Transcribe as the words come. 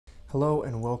Hello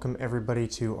and welcome everybody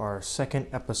to our second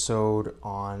episode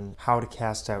on how to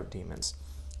cast out demons.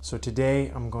 So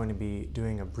today I'm going to be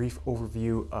doing a brief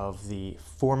overview of the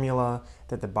formula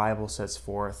that the Bible sets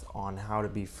forth on how to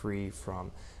be free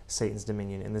from Satan's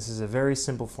dominion. And this is a very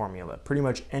simple formula. Pretty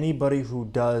much anybody who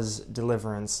does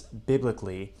deliverance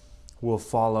biblically will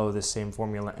follow the same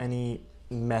formula. Any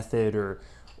method or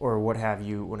what have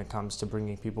you when it comes to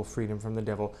bringing people freedom from the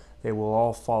devil, they will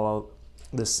all follow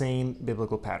the same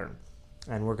biblical pattern,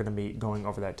 and we're going to be going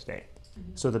over that today.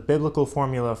 So the biblical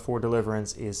formula for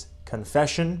deliverance is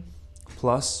confession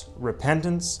plus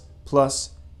repentance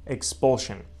plus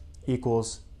expulsion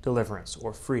equals deliverance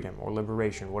or freedom or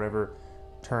liberation, whatever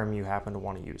term you happen to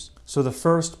want to use. So the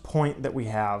first point that we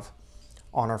have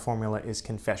on our formula is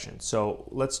confession. So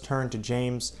let's turn to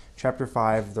James chapter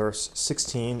 5 verse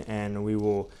 16, and we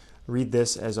will read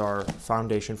this as our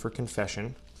foundation for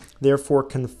confession. Therefore,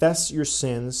 confess your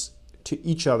sins to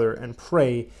each other and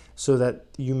pray so that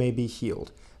you may be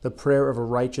healed. The prayer of a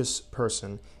righteous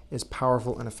person is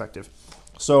powerful and effective.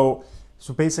 So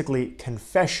basically,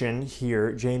 confession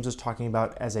here, James is talking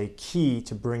about as a key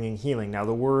to bringing healing. Now,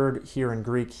 the word here in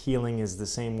Greek, healing, is the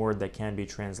same word that can be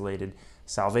translated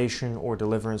salvation or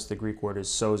deliverance. The Greek word is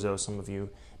sozo. Some of you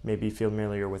may be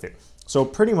familiar with it. So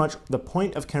pretty much the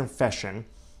point of confession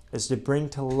is to bring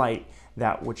to light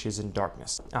that which is in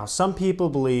darkness. Now, some people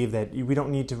believe that we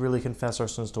don't need to really confess our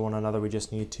sins to one another. We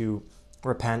just need to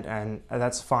repent, and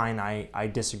that's fine. I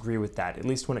disagree with that. At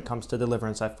least when it comes to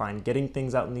deliverance, I find getting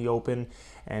things out in the open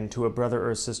and to a brother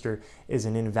or a sister is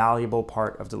an invaluable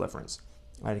part of deliverance.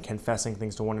 And confessing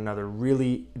things to one another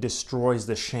really destroys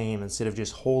the shame instead of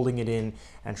just holding it in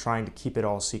and trying to keep it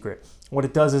all secret. What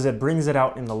it does is it brings it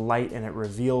out in the light and it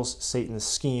reveals Satan's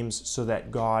schemes so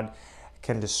that God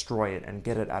can destroy it and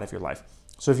get it out of your life.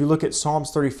 So if you look at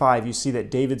Psalms 35, you see that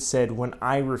David said, when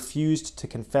I refused to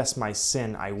confess my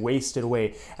sin, I wasted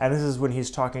away. And this is when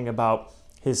he's talking about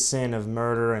his sin of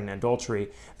murder and adultery,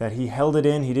 that he held it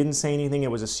in, he didn't say anything, it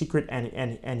was a secret,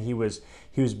 and he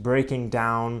was breaking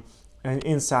down and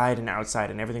inside and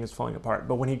outside, and everything was falling apart.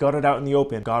 But when he got it out in the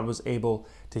open, God was able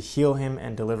to heal him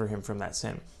and deliver him from that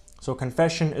sin. So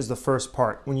confession is the first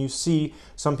part. When you see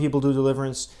some people do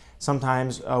deliverance,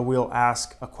 sometimes we'll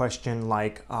ask a question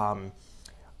like,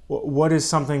 what is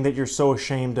something that you're so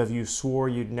ashamed of you swore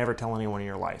you'd never tell anyone in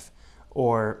your life?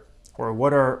 Or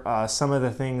what are some of the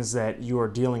things that you are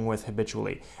dealing with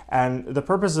habitually? And the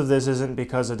purpose of this isn't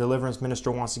because a deliverance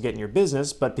minister wants to get in your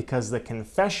business, but because the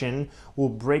confession will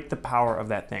break the power of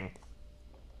that thing.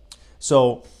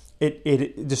 So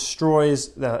it destroys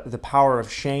the power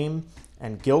of shame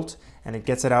and guilt, and it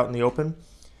gets it out in the open.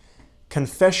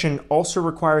 Confession also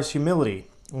requires humility.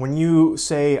 When you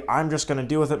say, I'm just going to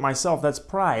deal with it myself, that's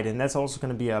pride, and that's also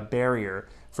going to be a barrier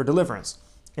for deliverance.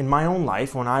 In my own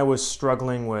life, when I was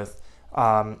struggling with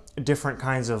different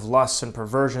kinds of lusts and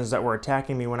perversions that were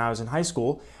attacking me when I was in high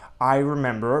school, I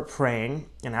remember praying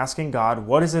and asking God,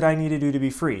 what is it I need to do to be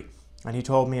free? And he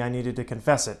told me I needed to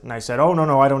confess it. And I said, oh,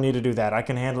 no, I don't need to do that. I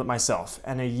can handle it myself.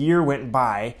 And a year went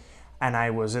by, and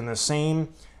I was in the same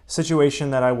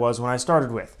situation that I was when I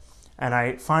started with. And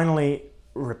I finally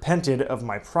repented of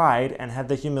my pride and had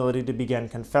the humility to begin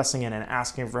confessing it and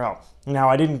asking for help. Now,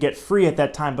 I didn't get free at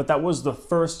that time, but that was the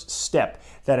first step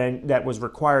that was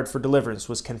required for deliverance,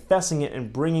 was confessing it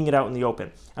and bringing it out in the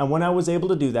open. And when I was able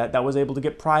to do that, that was able to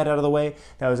get pride out of the way,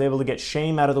 that was able to get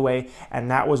shame out of the way,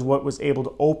 and that was what was able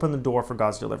to open the door for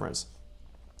God's deliverance.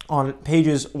 On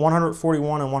pages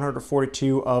 141 and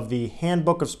 142 of the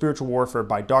Handbook of Spiritual Warfare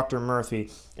by Dr. Murphy,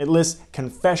 it lists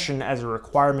confession as a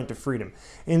requirement to freedom.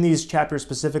 In these chapters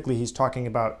specifically, he's talking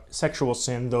about sexual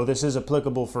sin, though this is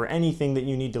applicable for anything that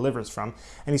you need deliverance from.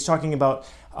 And he's talking about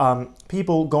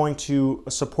people going to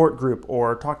a support group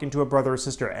or talking to a brother or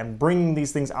sister and bringing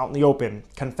these things out in the open,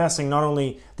 confessing not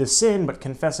only the sin, but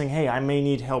confessing, hey, I may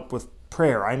need help with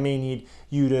prayer. I may need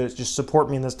you to just support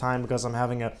me in this time because I'm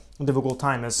having a difficult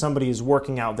time as somebody is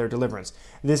working out their deliverance.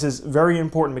 This is very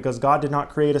important because God did not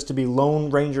create us to be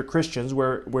Lone Ranger Christians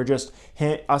where we're just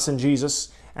us and Jesus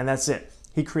and that's it.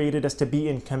 He created us to be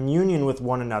in communion with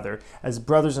one another as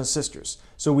brothers and sisters.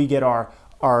 So we get our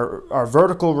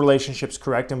vertical relationships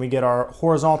correct and we get our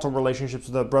horizontal relationships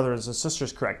with the brothers and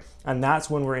sisters correct. And that's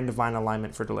when we're in divine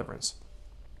alignment for deliverance.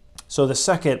 So the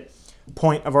second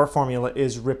point of our formula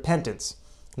is repentance.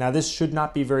 Now, this should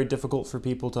not be very difficult for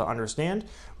people to understand.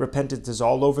 Repentance is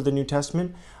all over the New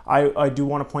Testament. I do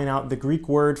want to point out the Greek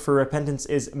word for repentance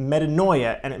is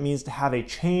metanoia, and it means to have a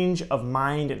change of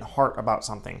mind and heart about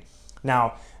something.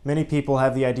 Now, many people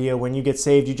have the idea when you get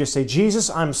saved, you just say, Jesus,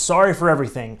 I'm sorry for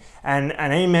everything, and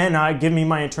amen, give me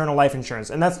my eternal life insurance.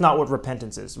 And that's not what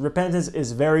repentance is. Repentance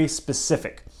is very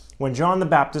specific. When John the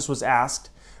Baptist was asked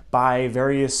by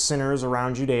various sinners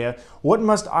around Judea, what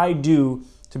must I do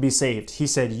to be saved? He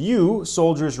said, you,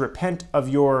 soldiers, repent of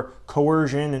your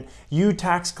coercion, and you,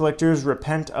 tax collectors,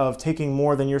 repent of taking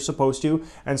more than you're supposed to,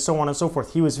 and so on and so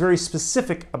forth. He was very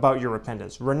specific about your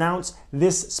repentance. Renounce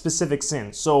this specific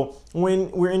sin. So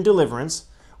when we're in deliverance,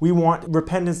 we want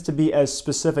repentance to be as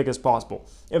specific as possible.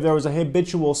 If there was a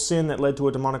habitual sin that led to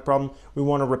a demonic problem, we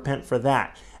want to repent for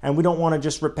that. And we don't want to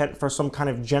just repent for some kind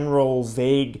of general,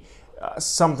 vague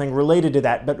something related to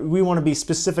that, but we want to be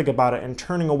specific about it and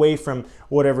turning away from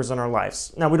whatever's in our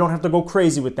lives. Now, we don't have to go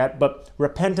crazy with that, but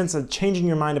repentance and changing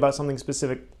your mind about something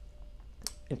specific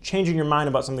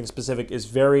is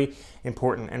very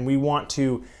important, and we want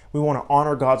to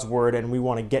honor God's word, and we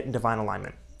want to get in divine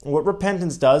alignment. And what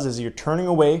repentance does is you're turning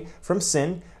away from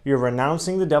sin, you're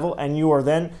renouncing the devil, and you are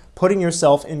then putting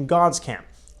yourself in God's camp.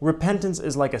 Repentance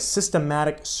is like a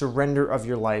systematic surrender of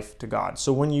your life to God.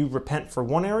 So when you repent for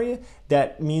one area,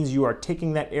 that means you are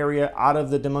taking that area out of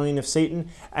the domain of Satan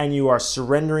and you are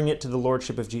surrendering it to the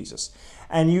lordship of Jesus.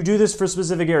 And you do this for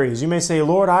specific areas. You may say,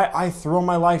 Lord, I throw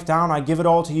my life down, I give it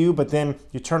all to you, but then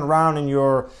you turn around and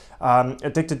you're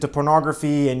addicted to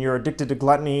pornography and you're addicted to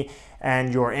gluttony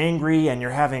and you're angry and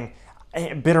you're having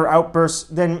bitter outbursts.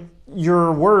 Then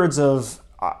your words of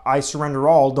I surrender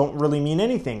all don't really mean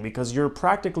anything because you're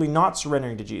practically not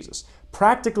surrendering to Jesus.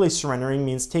 Practically surrendering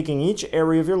means taking each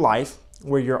area of your life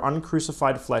where your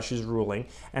uncrucified flesh is ruling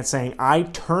and saying, I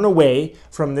turn away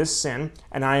from this sin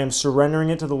and I am surrendering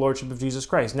it to the lordship of Jesus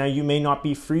Christ. Now, you may not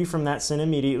be free from that sin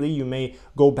immediately. You may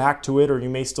go back to it or you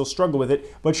may still struggle with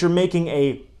it, but you're making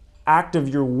an act of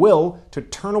your will to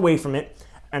turn away from it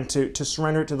and to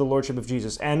surrender it to the lordship of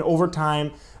Jesus. And over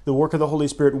time, the work of the Holy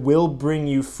Spirit will bring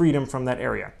you freedom from that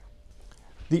area.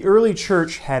 The early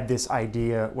church had this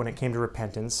idea when it came to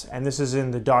repentance, and this is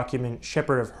in the document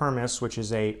Shepherd of Hermas, which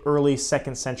is an early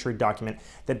 2nd century document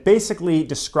that basically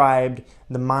described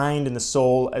the mind and the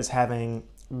soul as having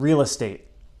real estate,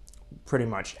 pretty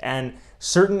much. And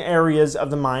certain areas of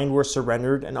the mind were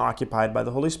surrendered and occupied by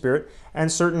the Holy Spirit, and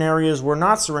certain areas were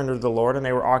not surrendered to the Lord, and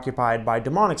they were occupied by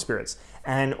demonic spirits.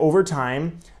 And over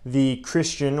time, the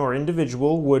Christian or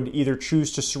individual would either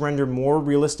choose to surrender more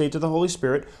real estate to the Holy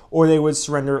Spirit, or they would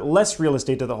surrender less real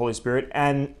estate to the Holy Spirit.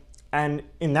 And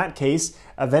in that case,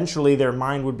 eventually their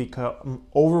mind would become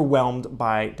overwhelmed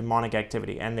by demonic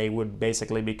activity, and they would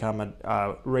basically become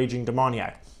a raging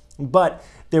demoniac. But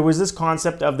there was this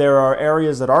concept of there are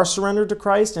areas that are surrendered to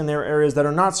Christ and there are areas that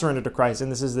are not surrendered to Christ.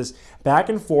 And this is this back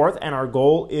and forth, and our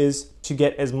goal is to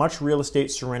get as much real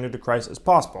estate surrendered to Christ as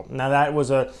possible. Now, that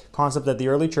was a concept that the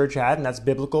early church had, and that's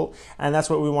biblical, and that's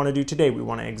what we want to do today. We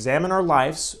want to examine our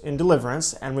lives in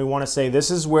deliverance, and we want to say, this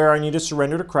is where I need to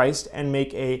surrender to Christ and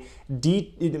make a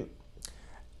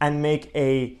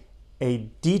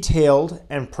detailed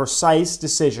and precise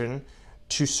decision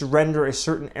to surrender a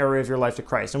certain area of your life to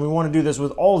Christ. And we want to do this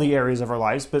with all the areas of our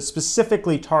lives, but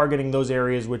specifically targeting those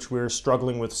areas which we're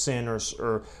struggling with sin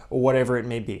or whatever it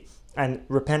may be, and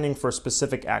repenting for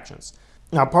specific actions.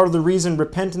 Now, part of the reason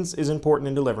repentance is important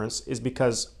in deliverance is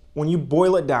because when you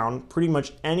boil it down, pretty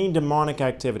much any demonic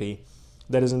activity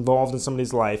that is involved in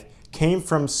somebody's life came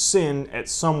from sin at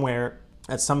some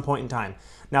point in time.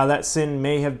 Now, that sin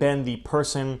may have been the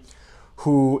person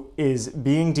who is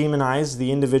being demonized,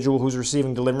 the individual who's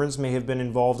receiving deliverance may have been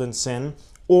involved in sin,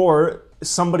 or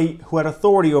somebody who had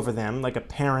authority over them, like a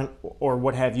parent or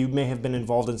what have you, may have been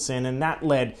involved in sin, and that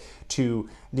led to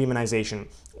demonization.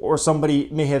 Or somebody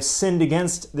may have sinned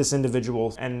against this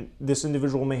individual, and this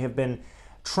individual may have been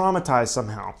traumatized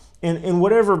somehow. In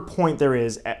whatever point there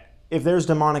is, if there's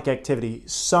demonic activity,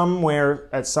 somewhere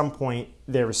at some point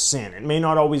there is sin. It may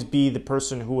not always be the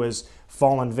person who has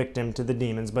fallen victim to the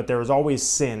demons, but there is always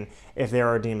sin if there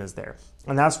are demons there.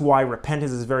 And that's why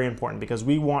repentance is very important, because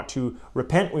we want to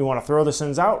repent, we want to throw the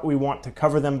sins out, we want to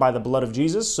cover them by the blood of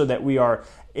Jesus so that we are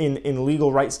in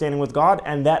legal right standing with God,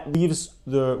 and that leaves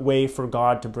the way for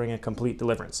God to bring a complete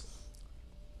deliverance.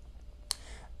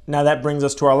 Now that brings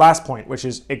us to our last point, which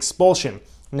is expulsion.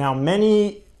 Now,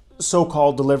 many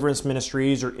so-called deliverance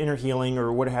ministries or inner healing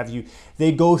or what have you,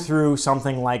 they go through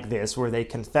something like this where they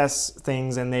confess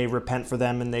things and they repent for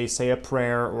them and they say a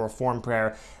prayer or a form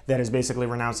prayer that is basically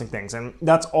renouncing things. And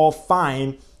that's all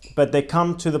fine, but they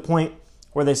come to the point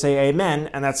where they say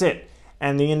amen and that's it.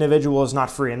 And the individual is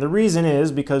not free. And the reason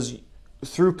is because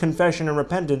through confession and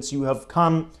repentance, you have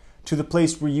come to the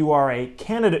place where you are a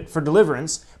candidate for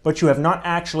deliverance, but you have not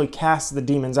actually cast the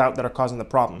demons out that are causing the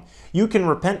problem. You can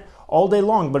repent all day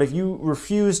long. But if you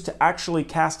refuse to actually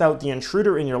cast out the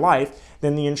intruder in your life,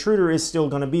 then the intruder is still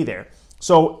going to be there.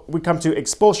 So we come to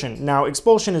expulsion. Now,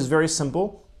 expulsion is very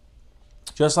simple.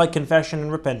 Just like confession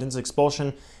and repentance,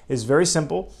 expulsion is very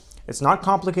simple. It's not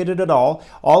complicated at all.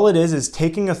 All it is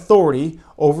taking authority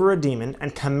over a demon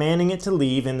and commanding it to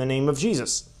leave in the name of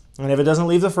Jesus. And if it doesn't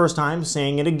leave the first time,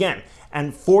 saying it again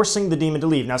and forcing the demon to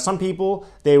leave. Now, some people,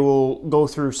 they will go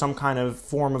through some kind of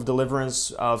form of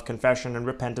deliverance of confession and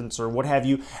repentance or what have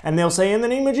you, and they'll say, in the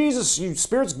name of Jesus, you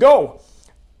spirits, go.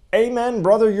 Amen,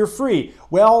 brother, you're free.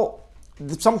 Well,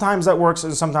 sometimes that works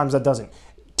and sometimes that doesn't.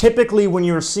 Typically, when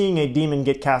you're seeing a demon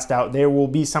get cast out, there will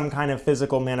be some kind of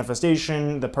physical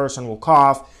manifestation. The person will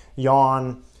cough,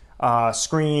 yawn,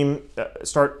 scream,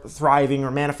 start thriving or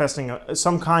manifesting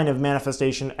some kind of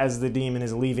manifestation as the demon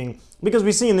is leaving. Because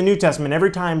we see in the New Testament,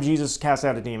 every time Jesus casts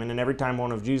out a demon and every time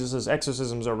one of Jesus'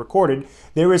 exorcisms are recorded,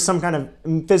 there is some kind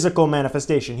of physical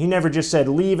manifestation. He never just said,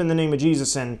 leave in the name of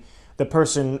Jesus, and the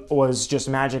person was just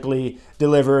magically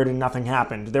delivered and nothing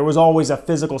happened. There was always a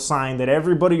physical sign that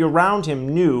everybody around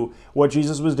him knew what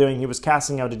Jesus was doing. He was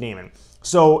casting out a demon.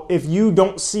 So if you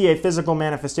don't see a physical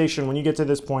manifestation when you get to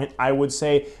this point, I would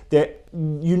say that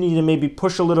you need to maybe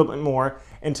push a little bit more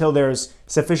until there's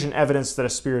sufficient evidence that a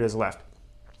spirit is left.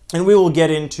 And we will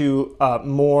get into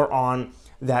more on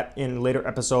that in later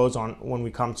episodes on when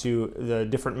we come to the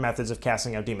different methods of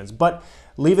casting out demons. But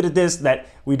leave it at this, that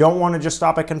we don't want to just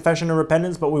stop at confession and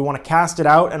repentance, but we want to cast it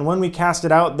out. And when we cast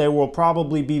it out, there will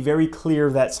probably be very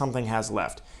clear that something has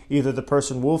left. Either the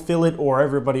person will feel it or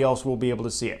everybody else will be able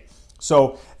to see it.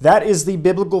 So that is the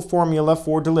biblical formula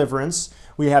for deliverance.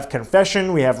 We have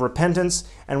confession, we have repentance,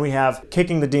 and we have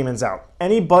kicking the demons out.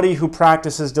 Anybody who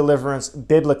practices deliverance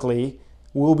biblically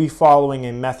will be following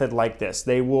a method like this.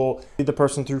 They will lead the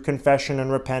person through confession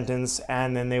and repentance,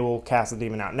 and then they will cast the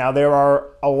demon out. Now, there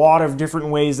are a lot of different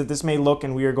ways that this may look,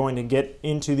 and we are going to get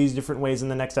into these different ways in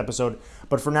the next episode.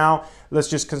 But for now, let's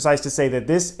just concise to say that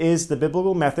this is the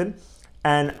biblical method,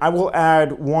 and I will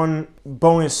add one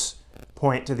bonus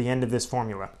point to the end of this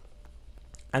formula,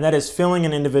 and that is filling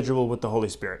an individual with the Holy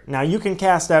Spirit. Now, you can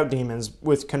cast out demons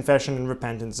with confession and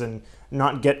repentance and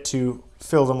not get to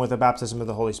fill them with the baptism of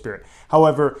the Holy Spirit.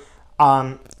 However,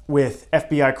 with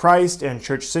FBI Christ and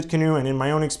Church Sitkanu, and in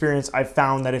my own experience, I've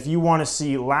found that if you want to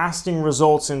see lasting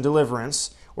results in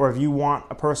deliverance, or if you want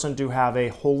a person to have a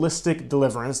holistic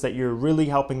deliverance, that you're really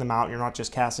helping them out, you're not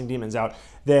just casting demons out,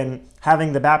 then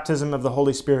having the baptism of the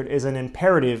Holy Spirit is an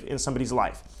imperative in somebody's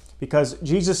life. Because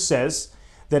Jesus says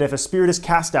that if a spirit is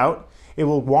cast out, it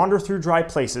will wander through dry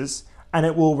places, and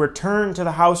it will return to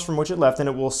the house from which it left, and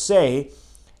it will say,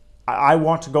 I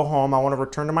want to go home, I want to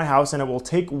return to my house, and it will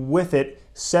take with it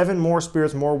 7 more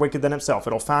spirits more wicked than itself.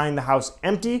 It'll find the house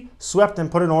empty, swept,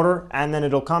 and put in order, and then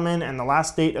it'll come in, and the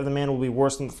last state of the man will be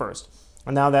worse than the first.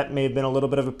 And now that may have been a little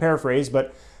bit of a paraphrase,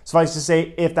 but suffice to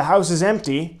say, if the house is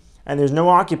empty and there's no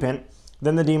occupant,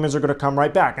 then the demons are going to come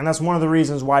right back. And that's one of the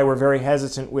reasons why we're very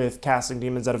hesitant with casting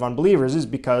demons out of unbelievers, is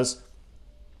because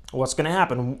what's going to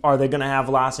happen? Are they going to have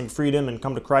lasting freedom and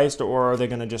come to Christ, or are they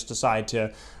going to just decide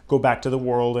to go back to the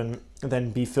world and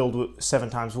then be filled with 7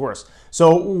 times worse?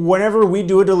 So whenever we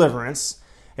do a deliverance,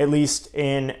 at least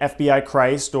in FBI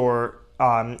Christ, or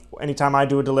anytime I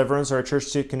do a deliverance or a Church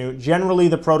Sitkanu, generally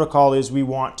the protocol is we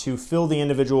want to fill the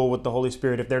individual with the Holy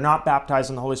Spirit. If they're not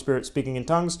baptized in the Holy Spirit speaking in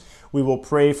tongues, we will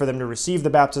pray for them to receive the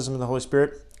baptism of the Holy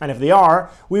Spirit. And if they are,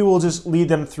 we will just lead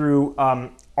them through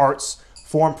Art's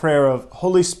form prayer of,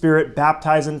 Holy Spirit,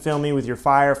 baptize and fill me with your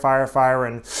fire, fire, fire,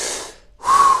 and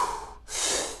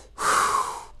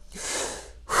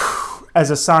as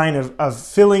a sign of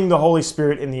filling the Holy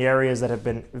Spirit in the areas that have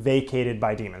been vacated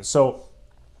by demons. So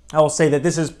I will say that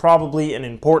this is probably an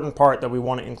important part that we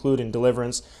want to include in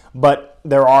deliverance, but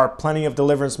there are plenty of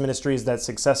deliverance ministries that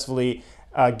successfully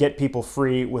get people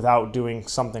free without doing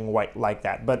something like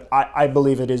that. But I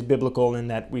believe it is biblical in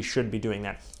that we should be doing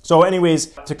that. So anyways,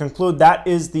 to conclude, that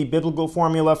is the biblical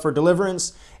formula for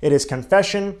deliverance. It is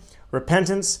confession,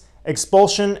 repentance,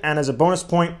 expulsion, and as a bonus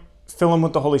point, fill them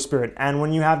with the Holy Spirit. And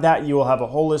when you have that, you will have a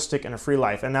holistic and a free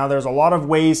life. And now there's a lot of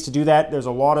ways to do that. There's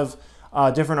a lot of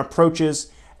different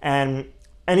approaches, and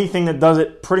anything that does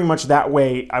it pretty much that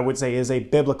way, I would say, is a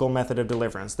biblical method of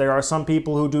deliverance. There are some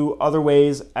people who do other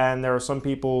ways, and there are some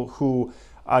people who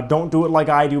don't do it like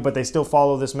I do, but they still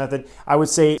follow this method. I would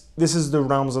say this is the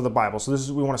realms of the Bible. So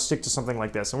we want to stick to something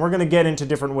like this. And we're going to get into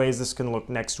different ways this can look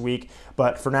next week.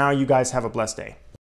 But for now, you guys have a blessed day.